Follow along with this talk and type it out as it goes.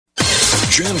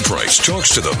Jan Price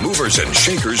talks to the movers and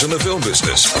shakers in the film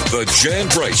business. The Jan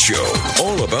Price Show,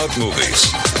 all about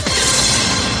movies.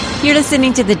 You're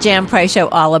listening to the Jan Price Show,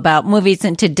 all about movies.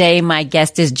 And today my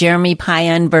guest is Jeremy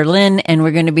Pion-Berlin, and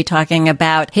we're going to be talking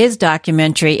about his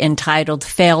documentary entitled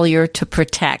Failure to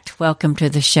Protect. Welcome to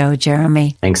the show,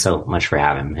 Jeremy. Thanks so much for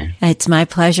having me. It's my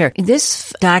pleasure.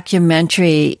 This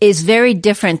documentary is very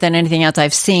different than anything else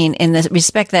I've seen in the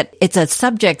respect that it's a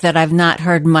subject that I've not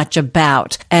heard much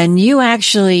about. And you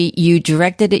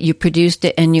directed it, you produced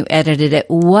it, and you edited it.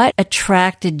 What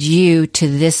attracted you to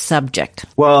this subject?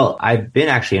 Well, I've been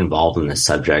actually involved in this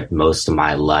subject most of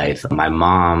my life. My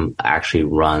mom actually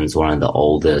runs one of the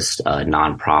oldest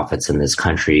nonprofits in this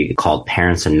country called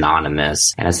Parents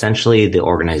Anonymous. And essentially the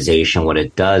organization, what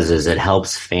it does is it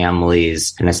helps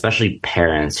families and especially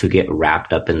parents who get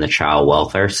wrapped up in the child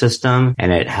welfare system,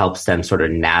 and it helps them sort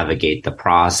of navigate the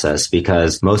process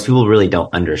because most people really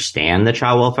don't understand the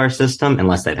child welfare system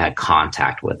unless they've had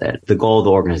contact with it. The goal of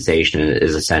the organization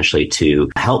is essentially to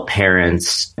help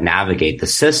parents navigate the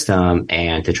system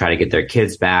and to try to get their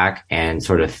kids back and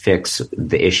sort of fix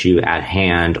the issue at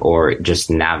hand, or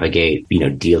just navigate,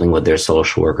 dealing with their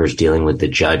social workers, dealing with the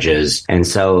judges. And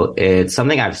so it's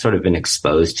something I've sort of been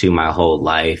exposed to my whole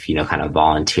life, kind of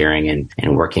volunteering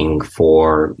and working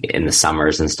for in the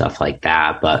summers and stuff like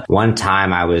that. But one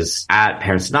time I was at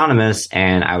Parents Anonymous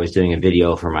and I was doing a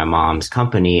video for my mom's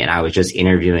company, and I was just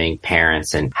interviewing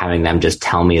parents and having them just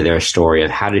tell me their story of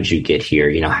how did you get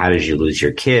here? How did you lose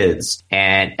your kids?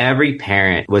 And every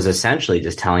parent was essentially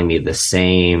just telling me the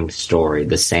same story,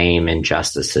 the same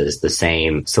injustices, the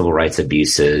same civil rights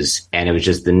abuses. And it was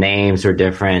just the names were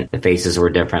different, the faces were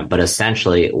different, but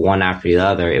essentially one after the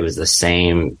other, it was the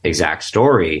same exact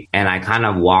story. And I kind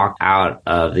of walked out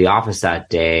of the office that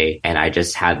day and I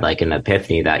just had like an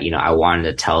epiphany that, I wanted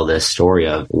to tell this story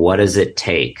of what does it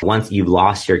take once you've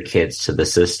lost your kids to the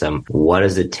system? What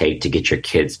does it take to get your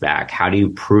kids back? How do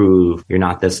you prove you're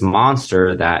not this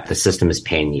monster that the system is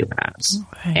paying you as?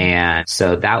 Okay. And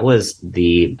so that was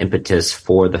the impetus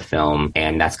for the film.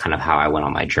 And that's kind of how I went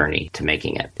on my journey to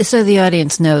making it. So the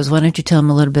audience knows, why don't you tell them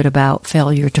a little bit about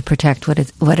Failure to Protect,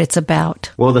 what it's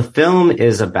about? Well, the film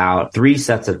is about 3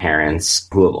 sets of parents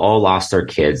who have all lost their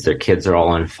kids. Their kids are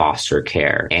all in foster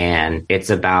care. And it's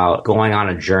about going on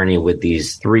a journey with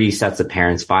these 3 sets of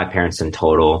parents, 5 parents in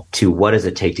total, to what does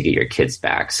it take to get your kids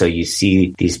back? So you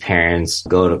see these parents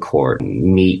go to court,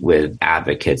 meet with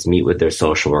advocates, meet with their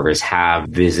social workers, have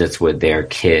visits with their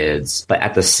kids. But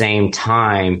at the same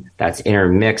time, that's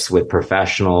intermixed with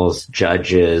professionals,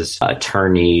 judges,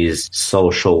 attorneys,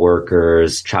 social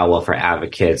workers, child welfare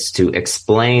advocates to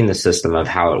explain the system of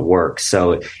how it works.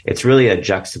 So it's really a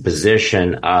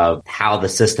juxtaposition of how the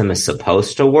system is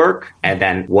supposed to work and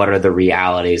then what are the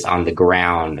realities on the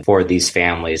ground for these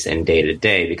families in day to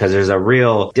day, because there's a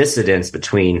real dissidence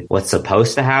between what's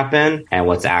supposed to happen and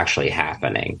what's actually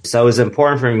happening. So it was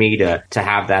important for me to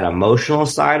have that emotional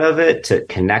side of it, to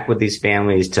connect with these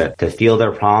families, to feel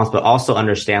their problems, but also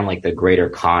understand like the greater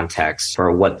context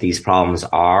for what these problems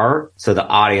are so the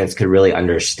audience could really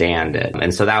understand it.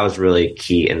 And so that was really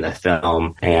key in the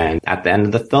film. And at the end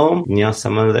of the film,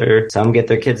 some get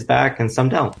their kids back and some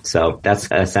don't. So that's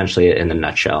essentially it in a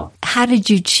nutshell. How did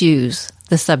you choose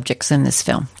the subjects in this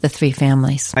film, the 3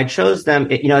 families? I chose them.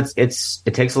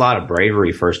 It takes a lot of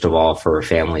bravery, first of all, for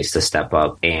families to step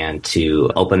up and to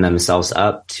open themselves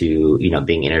up to,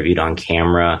 being interviewed on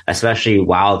camera, especially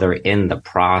while they're in the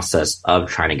process of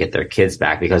trying to get their kids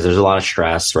back, because there's a lot of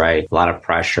stress, right? A lot of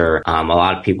pressure. A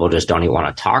lot of people just don't even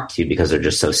want to talk to you because they're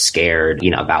just so scared,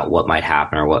 about what might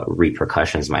happen or what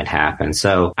repercussions might happen.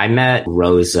 So I met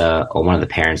Rosa, one of the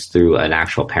parents, through an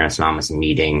actual Parents Anonymous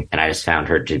meeting, and I just found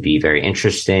her to be very interesting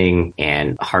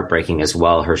and heartbreaking as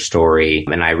well, her story.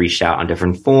 And I reached out on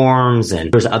different forums,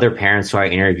 and there's other parents who I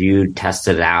interviewed,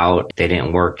 tested it out. They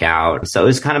didn't work out. So it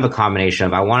was kind of a combination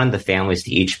of, I wanted the families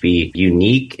to each be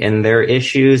unique in their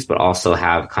issues, but also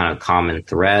have kind of common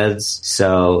threads.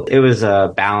 So it was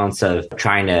a balance of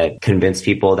trying to convince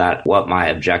people that what my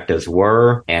objectives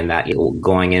were and that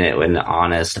going in it in an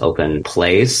honest, open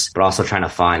place, but also trying to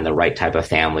find the right type of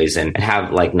families and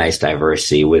have like nice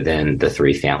diversity within the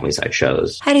 3 families I chose.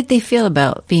 How did they feel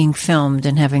about being filmed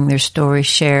and having their story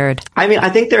shared? I mean, I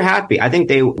think they're happy. I think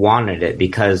they wanted it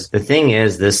because the thing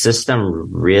is, this system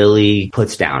really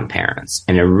puts down parents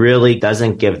and it really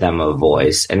doesn't give them a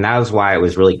voice. And that was why it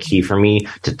was really key for me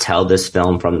to tell this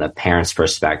film from the parents'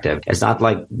 perspective. It's not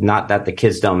that the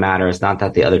kids don't matter. It's not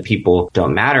that the other people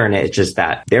don't matter in it. It's just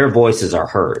that their voices are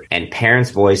heard, and parents'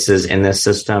 voices in this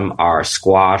system are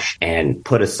squashed and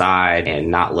put aside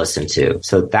and not listened to.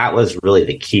 So that was really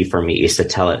the key for me, is to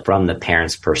tell it from the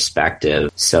parents'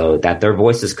 perspective so that their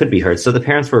voices could be heard. So the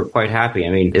parents were quite happy. I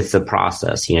mean, it's the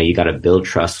process. You got to build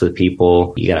trust with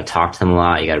people. You got to talk to them a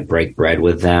lot. You got to break bread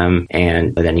with them.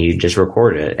 And then you just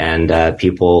record it. And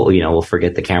people, will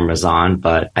forget the camera's on.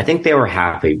 But I think they were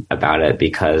happy about it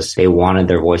because they wanted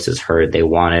their voices heard. They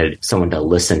wanted someone to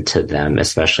listen to them,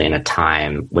 especially in a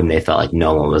time when they felt like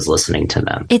no one was listening to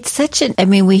them. It's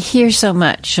we hear so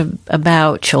much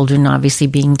about children obviously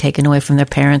being taken away from their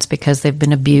parents because they've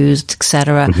been abused,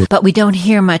 etc. Mm-hmm. But we don't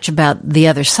hear much about the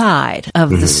other side of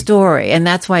the story. And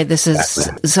that's why this is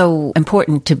so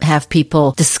important to have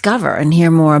people discover and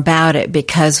hear more about it,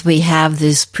 because we have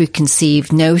these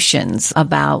preconceived notions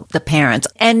about the parents.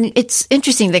 And it's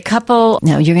interesting, the couple,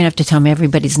 now you're going to have to tell me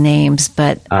everybody's names,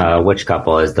 but... which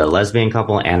couple? Is the lesbian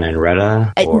couple Anna and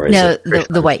Retta? Or no,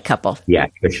 the white couple. Yeah,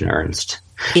 Rich and Ernst.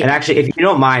 And actually, if you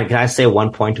don't mind, can I say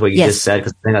one point to what you just said?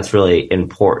 Because I think that's really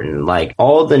important. Like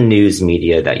all the news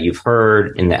media that you've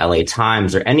heard in the LA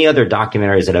Times or any other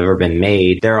documentaries that have ever been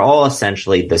made, they're all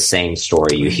essentially the same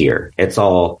story you hear. It's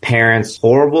all parents,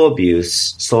 horrible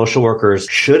abuse, social workers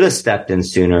should have stepped in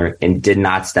sooner and did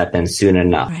not step in soon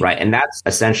enough, right? And that's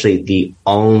essentially the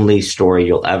only story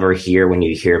you'll ever hear when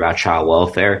you hear about child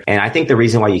welfare. And I think the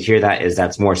reason why you hear that is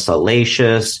that's more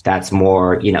salacious, that's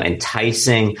more,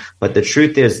 enticing. But the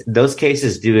truth is those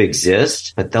cases do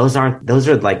exist, but those are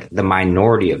like the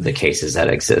minority of the cases that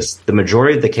exist. The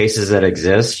majority of the cases that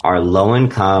exist are low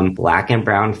income Black and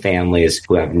brown families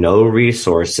who have no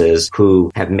resources,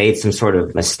 who have made some sort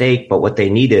of mistake. But what they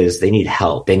need is they need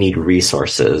help. They need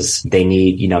resources. They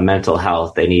need, mental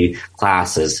health. They need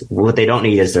classes. What they don't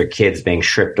need is their kids being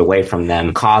stripped away from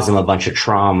them, cause them a bunch of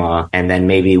trauma. And then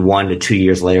maybe 1 to 2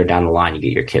 years later down the line, you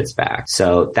get your kids back.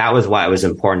 So that was why it was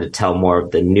important to tell more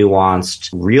of the nuanced,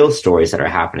 real stories that are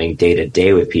happening day to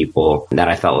day with people that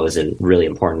I felt was really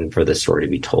important for this story to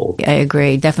be told. I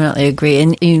agree. Definitely agree.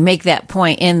 And you make that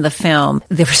point in the film.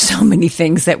 There were so many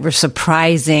things that were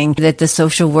surprising that the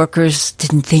social workers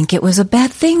didn't think it was a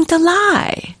bad thing to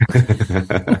lie.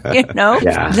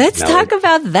 Let's talk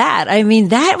about that. I mean,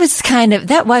 that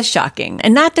was shocking.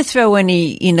 And not to throw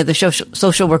any, the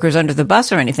social workers under the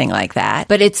bus or anything like that,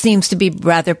 but it seems to be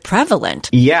rather prevalent.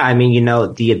 Yeah. I mean,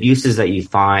 the abuses that you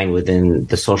find within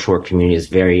the social work community is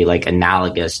very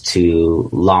analogous to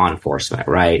law enforcement,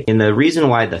 right? And the reason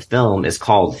why the film is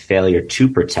called Failure to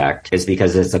Protect is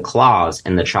because there's a clause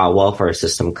in the child welfare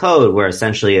system code where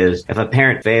essentially is if a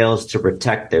parent fails to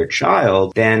protect their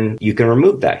child, then you can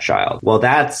remove that child. Well,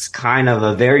 that's kind of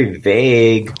a very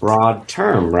vague, broad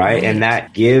term, right? And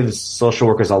that gives social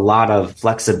workers a lot of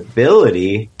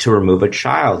flexibility to remove a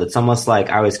child. It's almost like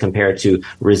I always compare it to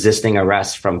resisting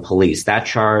arrest from police. That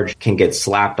charge can get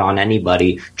slapped on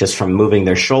anybody just from moving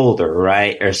their shoulder,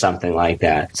 right? Or something like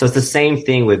that. So it's the same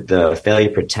thing with the failure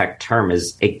to protect term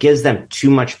is it gives them too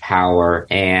much power,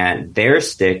 and their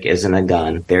stick isn't a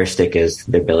gun. Their stick is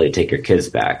the ability to take your kids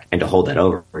back and to hold that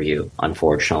over you,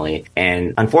 unfortunately.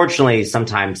 And unfortunately,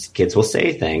 sometimes kids will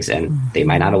say things and they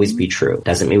might not always be true.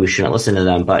 Doesn't mean we shouldn't listen to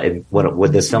them, but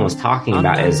what this film is talking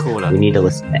about is we need to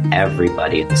listen to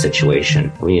everybody in the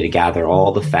situation. We need to gather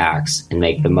all the facts and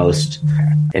make the most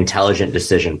intelligent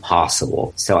decision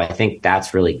possible. So I think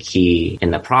that's really key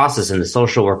in the process. And the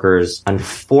social workers,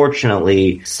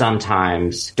 unfortunately,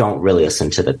 sometimes don't really listen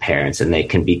to the parents, and they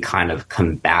can be kind of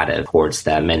combative towards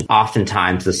them. And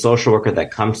oftentimes the social worker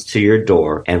that comes to your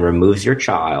door and removes your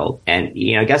child, and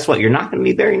guess what? You're not going to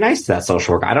be very nice to that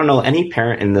social worker. I don't know any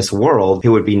parent in this world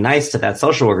who would be nice to that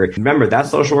social worker. Remember, that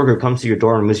social worker who comes to your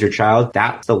door and removes your child,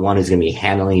 that's the one who's going to be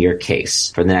handling your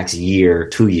case for the next year,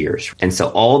 2 years. And so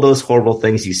all those horrible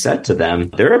things you said to them,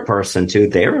 they're a person too.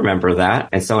 They remember that.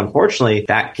 And so unfortunately,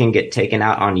 that can get taken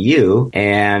out on you.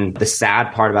 And the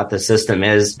sad part about the system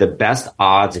is the best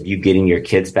odds of you getting your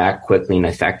kids back quickly and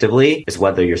effectively is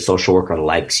whether your social worker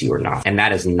likes you or not. And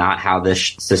that is not how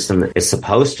this system is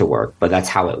supposed to work, but that's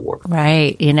how it works.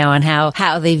 Right. And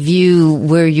how they view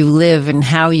where you live and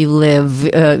how you live,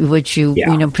 which you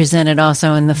presented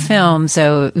also in the film.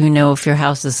 So, if your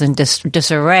house is in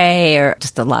disarray or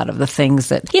just a lot of the things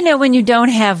that, when you don't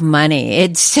have money,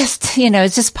 it's just,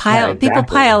 people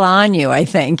pile on you, I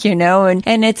think,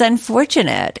 and it's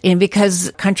unfortunate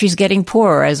because country's getting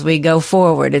poorer as we go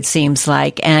forward, it seems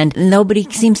like, and nobody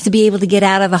seems to be able to get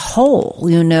out of the hole,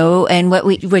 and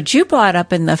what you brought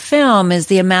up in the film is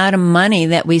the amount of money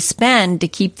that we spend to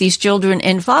keep these children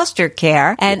in foster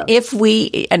care. And I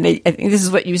think this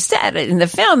is what you said in the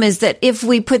film, is that if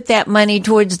we put that money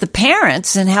towards the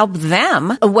parents and help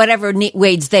them, whatever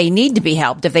ways they need to be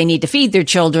helped, if they need to feed their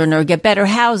children or get better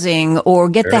housing, housing or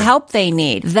get the help they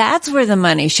need. That's where the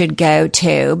money should go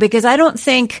to, because I don't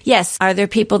think, yes, are there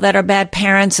people that are bad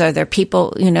parents? Are there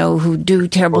people, who do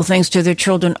terrible things to their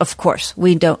children? Of course,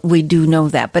 we do know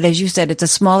that. But as you said, it's a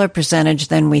smaller percentage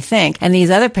than we think. And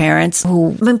these other parents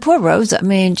poor Rosa,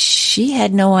 she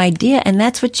had no idea. And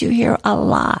that's what you hear a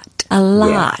lot.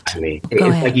 Yeah,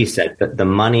 it's like you said, the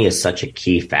money is such a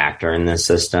key factor in this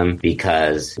system,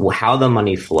 because how the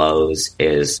money flows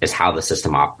is how the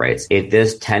system operates. If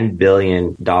this $10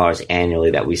 billion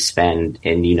annually that we spend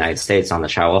in the United States on the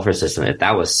child welfare system, if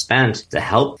that was spent to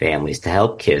help families, to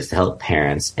help kids, to help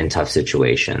parents in tough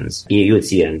situations, you would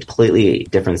see a completely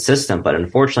different system. But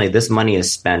unfortunately, this money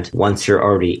is spent once you're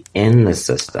already in the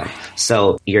system.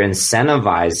 So you're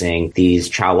incentivizing these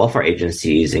child welfare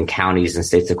agencies in counties and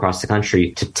states across the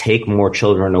country to take more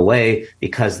children away,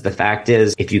 because the fact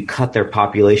is, if you cut their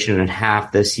population in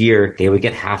half this year, they would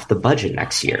get half the budget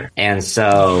next year. And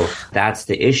so that's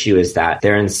the issue, is that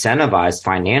they're incentivized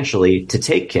financially to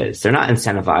take kids. They're not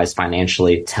incentivized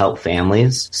financially to help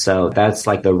families. So that's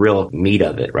like the real meat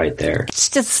of it right there. It's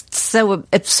just so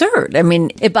absurd.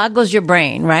 It boggles your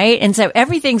brain, right? And so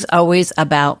everything's always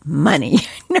about money,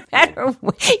 no matter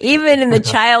what. Even in the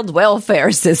child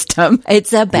welfare system,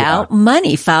 it's about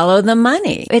money. Follow the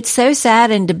money. It's so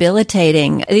sad and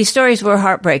debilitating. These stories were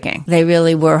heartbreaking. They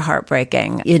really were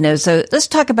heartbreaking. So let's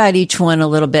talk about each one a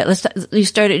little bit.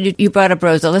 You brought up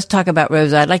Rosa. Let's talk about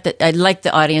Rosa. I'd like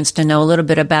the audience to know a little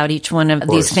bit about each one of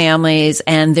these families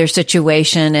and their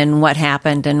situation and what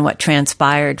happened and what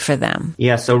transpired for them.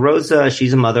 Yeah. So Rosa,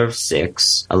 she's a mother of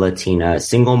 6, a Latina,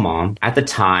 single mom. At the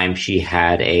time, she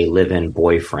had a live-in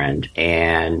boyfriend,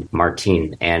 and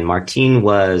Martin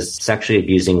was sexually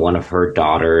abusing one of her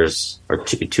daughters, or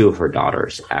two of her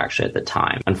daughters, actually, at the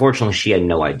time. Unfortunately, she had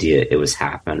no idea it was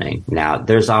happening. Now,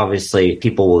 there's obviously,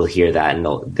 people will hear that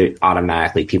and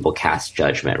automatically people cast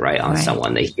judgment, right, on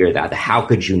someone. They hear that. How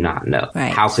could you not know?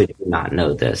 Right. How could you not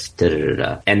know this?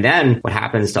 Da-da-da-da. And then what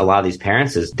happens to a lot of these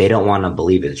parents is they don't want to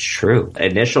believe it's true.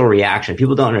 Initial reaction,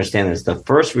 people don't understand this. The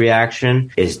first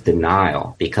reaction is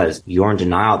denial, because you're in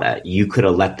denial that you could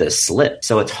have let this slip.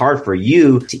 So it's hard for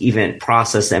you to even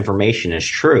process the information as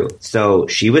true. So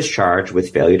she was charged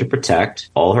with failure to protect.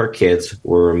 All her kids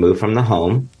were removed from the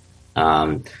home,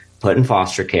 put in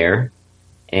foster care,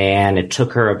 and it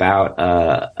took her about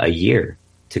a year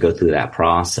to go through that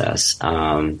process.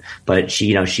 But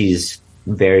she's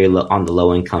very on the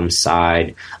low income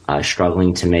side,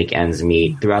 struggling to make ends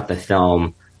meet. Throughout the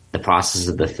film, the process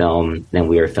of the film, then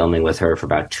we were filming with her for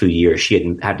about 2 years.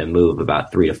 She had to move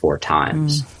about 3 to 4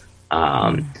 times.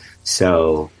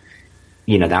 So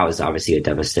that was obviously a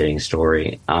devastating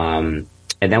story.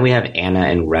 And then we have Anna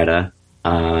and Retta, a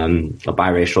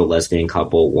biracial lesbian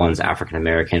couple. One's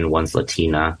African-American, one's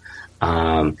Latina.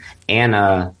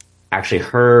 Anna, actually,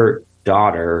 her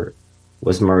daughter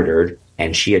was murdered,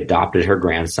 and she adopted her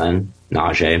grandson,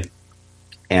 Najee.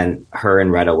 And her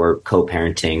and Retta were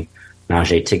co-parenting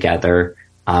Najee together.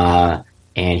 And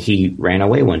he ran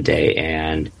away one day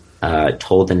and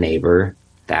told the neighbor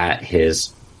that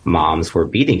his moms were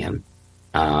beating him.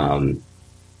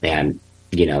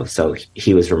 So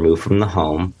he was removed from the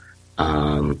home.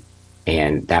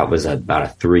 And that was about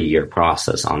a 3-year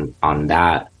process on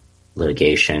that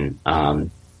litigation.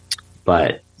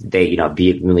 But they,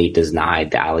 vehemently denied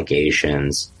the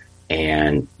allegations,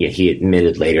 and he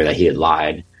admitted later that he had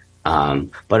lied. But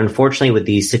unfortunately, with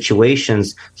these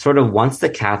situations, sort of once the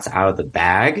cat's out of the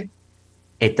bag,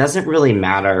 it doesn't really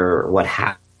matter what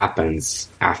happens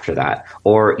after that.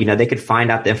 Or, they could find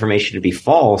out the information to be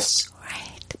false,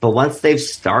 but once they've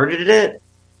started it,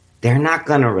 they're not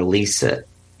going to release it.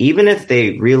 Even if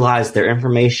they realize their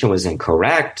information was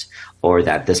incorrect or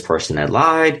that this person had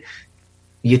lied,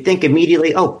 you think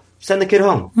immediately, oh, send the kid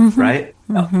home, right?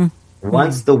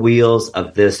 Once the wheels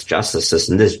of this justice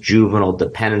system, this juvenile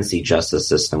dependency justice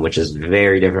system, which is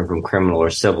very different from criminal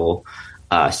or civil,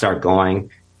 start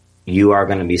going, you are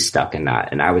going to be stuck in that.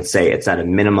 And I would say it's at a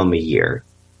minimum a year.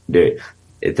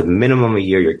 At the minimum a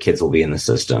year, your kids will be in the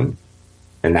system,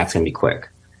 and that's going to be quick.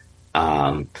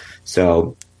 And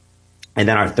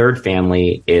then our third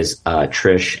family is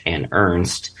Trish and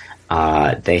Ernst.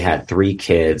 They had 3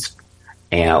 kids,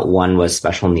 and one was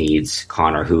special needs,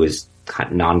 Connor, who is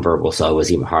nonverbal, so it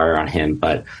was even harder on him.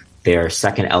 But their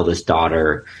second eldest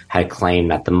daughter had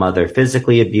claimed that the mother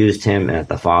physically abused him and that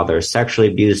the father sexually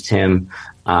abused him,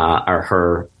 or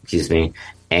her,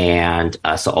 And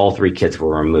so all 3 kids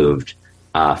were removed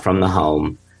from the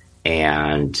home,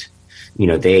 and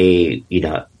they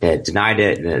had denied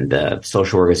it, and the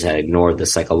social workers had ignored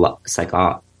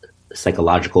the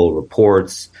psychological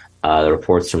reports. the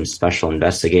reports from special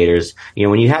investigators.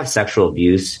 When you have sexual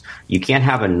abuse, you can't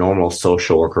have a normal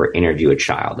social worker interview a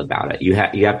child about it. You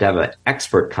have to have an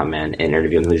expert come in and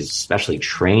interview him who's especially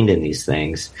trained in these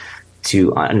things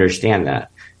to understand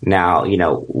that. Now,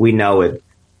 we know with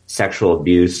sexual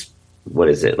abuse, what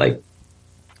is it, like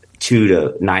 2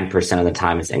 to 9% of the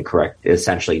time it's incorrect.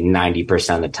 Essentially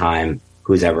 90% of the time,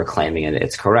 who's ever claiming it,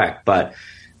 it's correct. But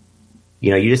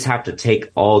you just have to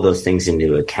take all those things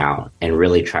into account and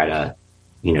really try to,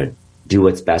 do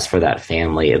what's best for that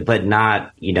family, but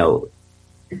not,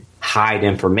 hide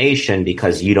information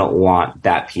because you don't want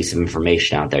that piece of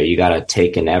information out there. You got to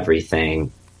take in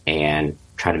everything and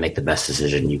try to make the best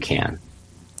decision you can.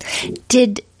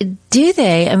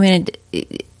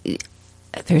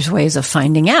 There's ways of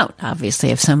finding out, obviously,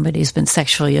 if somebody's been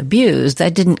sexually abused.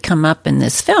 That didn't come up in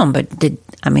this film, but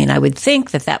I would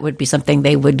think that would be something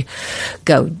they would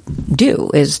go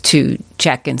do, is to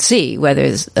check and see whether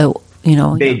it's,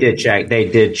 They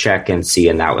did check and see,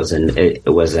 and that was it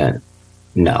was a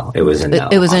no. It was a no.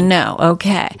 It was a no.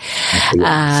 Okay.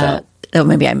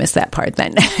 Maybe I missed that part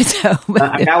then.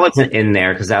 That wasn't in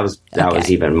there because that was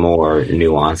even more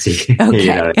nuanced.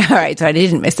 Okay. All right. So I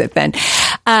didn't miss it then.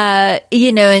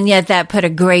 And yet that put a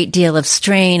great deal of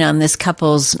strain on this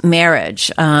couple's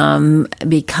marriage,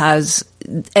 because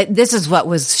this is what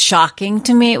was shocking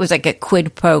to me. It was like a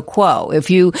quid pro quo. If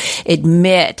you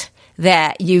admit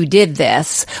that you did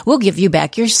this, we'll give you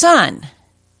back your son.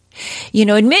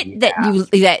 Admit that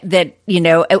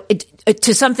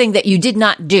to something that you did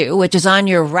not do, which is on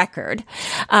your record,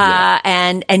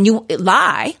 and you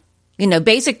lie,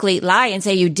 basically lie and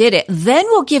say you did it. Then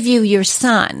we'll give you your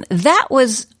son. That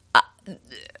was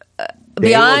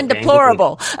beyond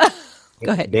deplorable.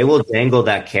 Go ahead. They will dangle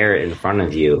that carrot in front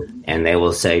of you, and they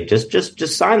will say,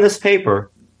 just sign this paper,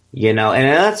 and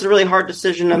that's a really hard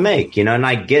decision to make, and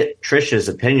I get Trisha's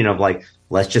opinion of like,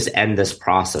 let's just end this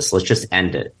process. Let's just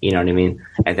end it. You know what I mean?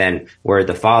 And then where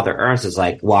the father, Ernst, is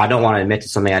like, well, I don't want to admit to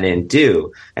something I didn't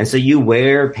do. And so you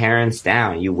wear parents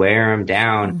down. You wear them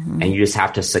down, and you just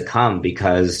have to succumb,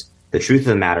 because the truth of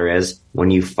the matter is,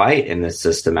 when you fight in this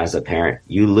system as a parent,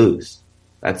 you lose.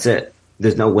 That's it.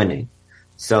 There's no winning.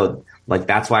 So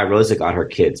that's why Rosa got her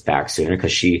kids back sooner,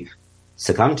 because she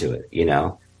succumbed to it,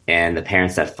 and the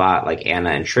parents that fought, like Anna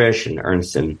and Trish and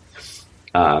Ernst and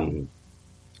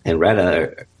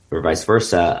Retta, or vice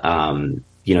versa,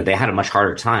 they had a much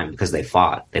harder time because they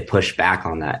fought. They pushed back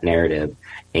on that narrative.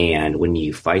 And when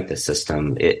you fight the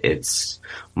system, it's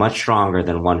much stronger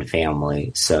than one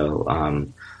family. So,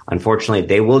 unfortunately,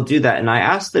 they will do that. And I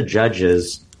asked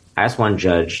one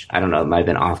judge, I don't know, it might have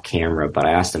been off camera, but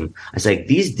I asked him, I said,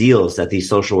 these deals that these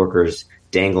social workers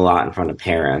dangle out in front of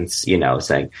parents,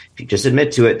 saying, if you just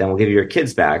admit to it, then we'll give you your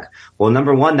kids back. Well,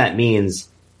 number one, that means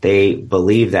they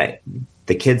believe that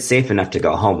the kid's safe enough to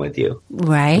go home with you.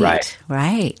 Right.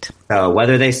 So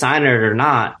whether they sign it or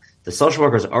not, the social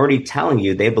worker is already telling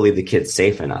you they believe the kid's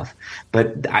safe enough.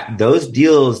 But those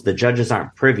deals, the judges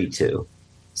aren't privy to.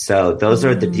 So those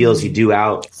are the deals you do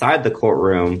outside the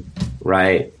courtroom,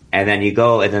 right? And then you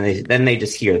go, and then they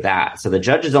just hear that. So the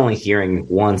judge is only hearing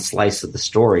one slice of the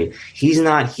story. He's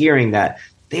not hearing that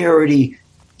they already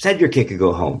said your kid could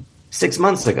go home 6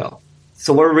 months ago.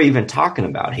 So what are we even talking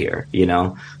about here,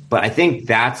 But I think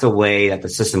that's a way that the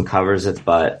system covers it.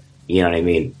 But you know what I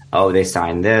mean? Oh, they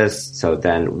signed this, so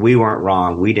then we weren't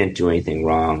wrong. We didn't do anything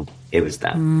wrong. It was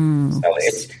them. So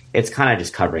it's kind of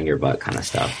just covering your butt kind of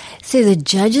stuff. See, the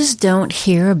judges don't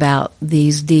hear about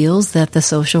these deals that the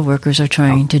social workers are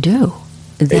trying to do.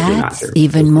 That's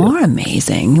even more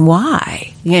amazing.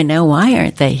 Why? Why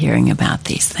aren't they hearing about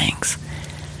these things?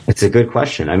 It's a good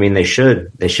question. I mean, they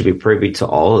should be privy to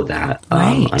all of that.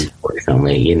 Right.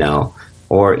 Unfortunately,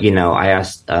 or, I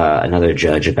asked another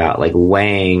judge about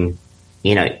weighing,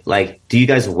 do you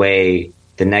guys weigh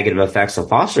the negative effects of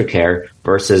foster care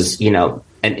versus,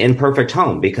 an imperfect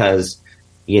home? Because,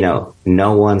 no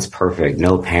one's perfect.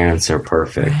 No parents are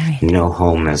perfect. Right. No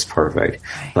home is perfect.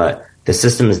 Right. But the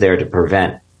system is there to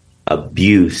prevent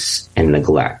abuse and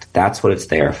neglect. That's what it's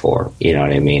there for. You know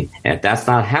what I mean? And if that's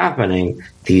not happening,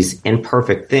 these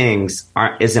imperfect things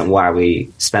isn't why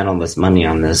we spend all this money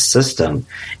on this system.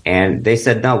 And they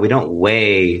said, no, we don't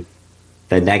weigh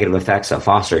the negative effects of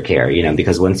foster care,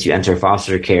 because once you enter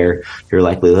foster care, your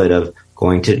likelihood of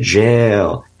going to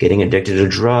jail, getting addicted to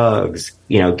drugs,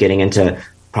 getting into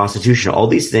prostitution, all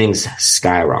these things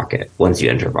skyrocket once you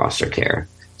enter foster care.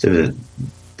 So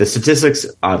the statistics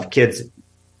of kids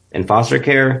in foster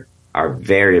care are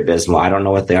very abysmal. I don't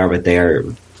know what they are, but they are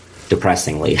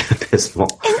depressingly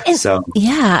abysmal.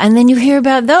 And then you hear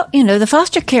about the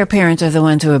foster care parents are the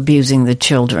ones who are abusing the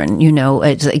children.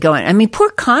 It's going. I mean, poor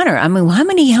Connor. I mean, how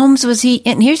many homes was he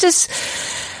in? Here's this,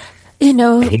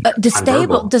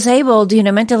 disabled,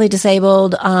 mentally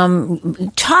disabled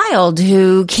child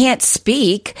who can't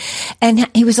speak, and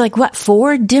he was like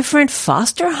 4 different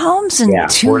foster homes in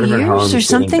 2 years or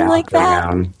something like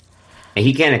that. And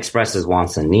he can't express his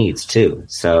wants and needs too.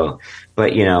 So,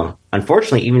 but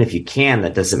unfortunately, even if you can,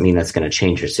 that doesn't mean that's going to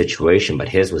change your situation. But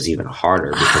his was even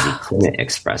harder because he couldn't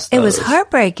express those. It was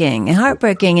heartbreaking.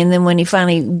 And then when he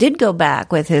finally did go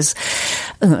back with his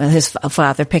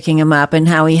father picking him up, and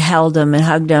how he held him and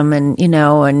hugged him, and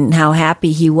and how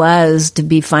happy he was to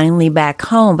be finally back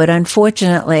home. But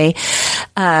unfortunately,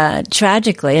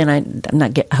 tragically, and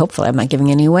hopefully I'm not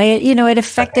giving any away, it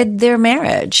affected their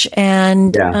marriage.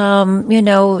 And,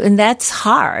 and that's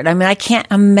hard. I mean, I can't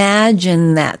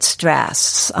imagine that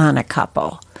stress on a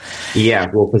couple. Yeah.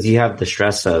 Well, because you have the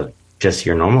stress of just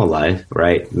your normal life,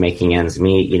 right? Making ends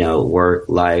meet, work,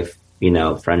 life,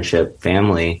 friendship,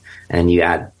 family, and you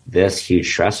add this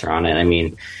huge stressor on it. I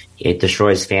mean, it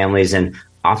destroys families. And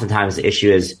oftentimes the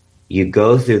issue is, you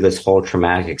go through this whole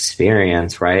traumatic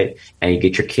experience, right? And you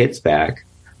get your kids back.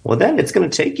 Well, then it's going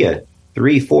to take you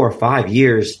 3, 4, 5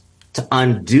 years to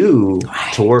undo,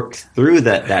 to work through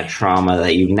that trauma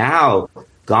that you've now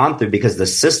gone through, because the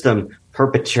system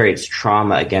perpetrates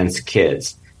trauma against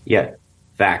kids. Yeah, in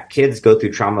fact, kids go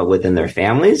through trauma within their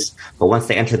families, but once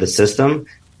they enter the system,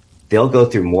 they'll go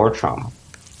through more trauma.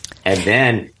 And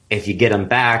then if you get them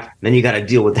back, then you got to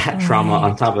deal with that trauma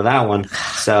on top of that one.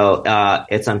 So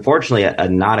it's unfortunately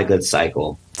not a good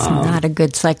cycle. It's not a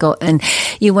good cycle. And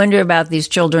you wonder about these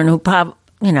children who probably,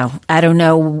 I don't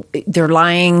know, they're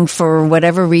lying for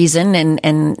whatever reason.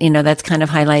 And that's kind of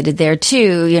highlighted there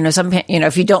too.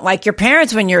 If you don't like your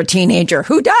parents when you're a teenager,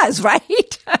 who does,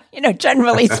 right?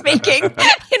 Generally speaking,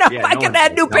 if I could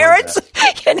add new parents,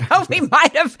 we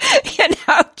might have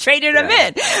traded them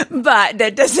in. But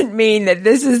that doesn't mean that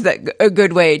this is a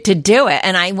good way to do it.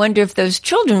 And I wonder if those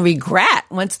children regret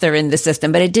once they're in the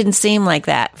system. But it didn't seem like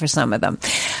that for some of them,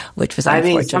 which was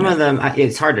unfortunate. I mean, some of them,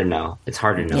 it's hard to know.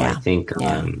 Yeah. I think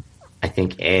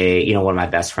one of my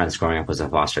best friends growing up was a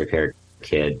foster care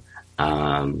kid.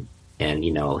 And,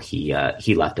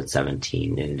 he left at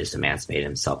 17 and just emancipated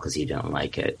himself because he didn't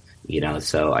like it,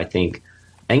 So I think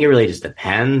it really just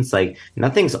depends. Like,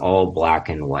 nothing's all black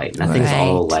and white. Nothing's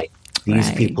all like,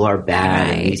 these people are bad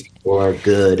and these people are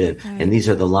good and these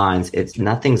are the lines.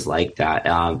 Nothing's like that.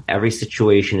 Every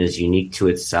situation is unique to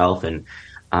itself, and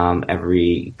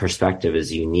every perspective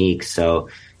is unique. So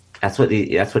that's what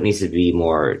needs to be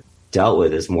more dealt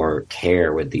with, is more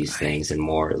care with these things, and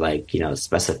more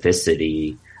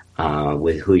specificity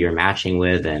with who you're matching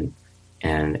with, and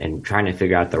trying to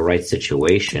figure out the right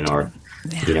situation. Or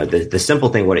the simple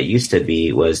thing, what it used to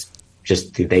be was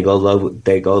just they go live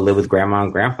with grandma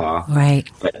and grandpa, right?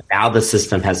 But now the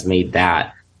system has made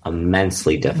that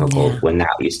immensely difficult, when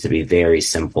that used to be very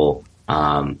simple,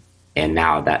 and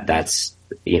now that's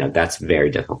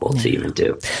very difficult to even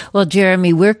do. Well,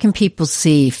 Jeremy, where can people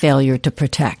see Failure to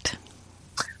Protect?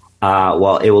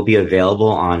 Well, it will be available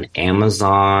on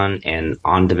Amazon and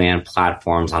on-demand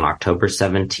platforms on October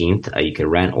 17th. You can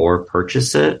rent or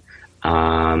purchase it.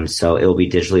 So it will be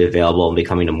digitally available and be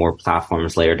coming to more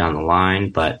platforms later down the line,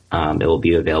 but it will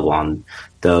be available on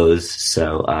those.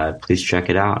 So please check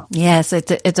it out. Yes,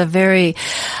 it's a very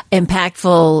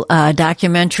impactful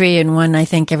documentary, and one I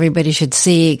think everybody should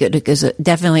see, because it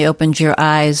definitely opens your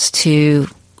eyes to,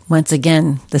 once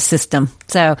again, the system,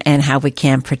 and how we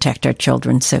can protect our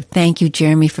children. So thank you,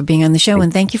 Jeremy, for being on the show,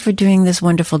 and thank you for doing this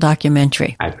wonderful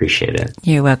documentary. I appreciate it.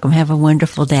 You're welcome. Have a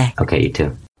wonderful day. Okay, you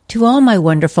too. To all my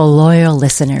wonderful, loyal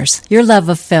listeners, your love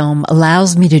of film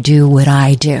allows me to do what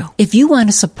I do. If you want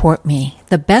to support me,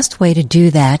 the best way to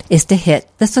do that is to hit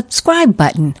the subscribe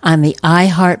button on the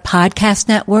iHeart Podcast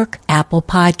Network, Apple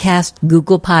Podcast,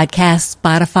 Google Podcasts,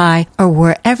 Spotify, or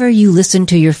wherever you listen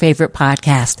to your favorite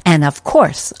podcast. And of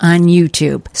course, on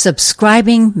YouTube.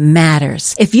 Subscribing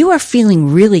matters. If you are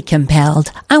feeling really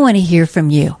compelled, I want to hear from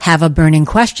you. Have a burning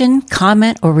question,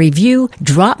 comment, or review?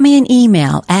 Drop me an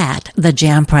email at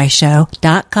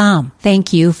thejanpriceshow.com.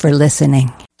 Thank you for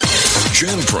listening.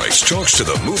 Jan Price talks to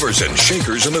the movers and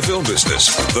shakers in the film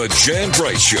business. The Jan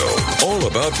Price Show, all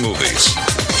about movies.